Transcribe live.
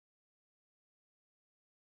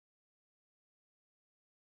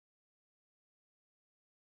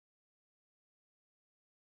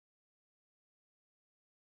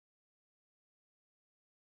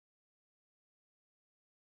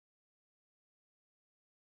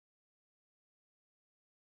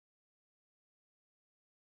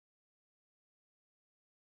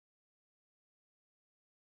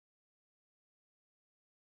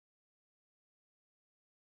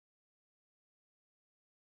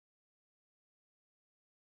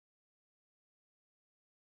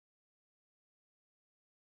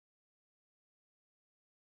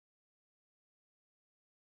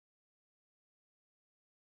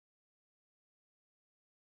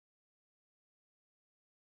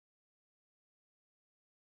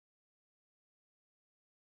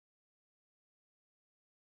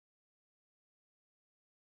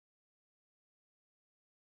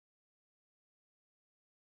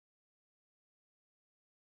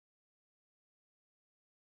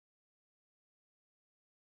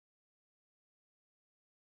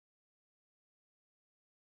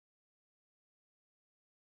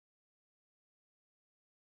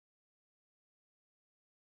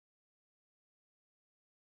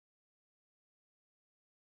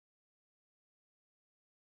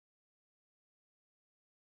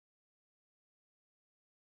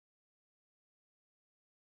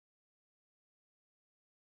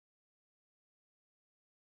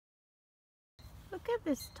Look at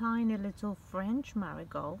this tiny little French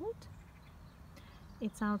marigold.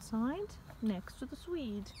 It's outside next to the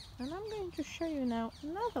Swede, and I'm going to show you now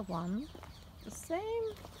another one, the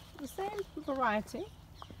same variety,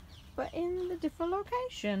 but in the different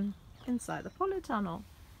location inside the polytunnel.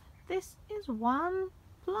 This is one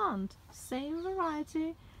plant, same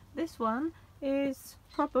variety. This one is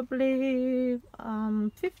probably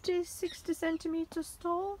 50-60 centimeters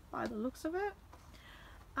tall by the looks of it,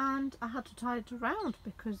 and I had to tie it around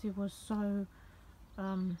because it was so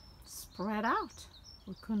spread out.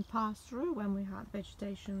 We couldn't pass through when we had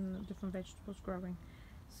vegetation, different vegetables growing.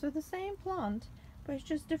 So the same plant, but it's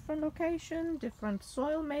just different location, different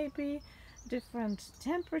soil, maybe different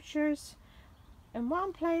temperatures. In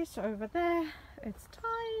one place over there it's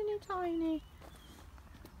tiny,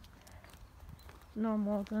 no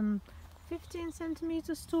more than 15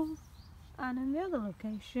 centimeters tall, and in the other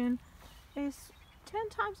location is 10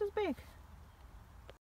 times as big.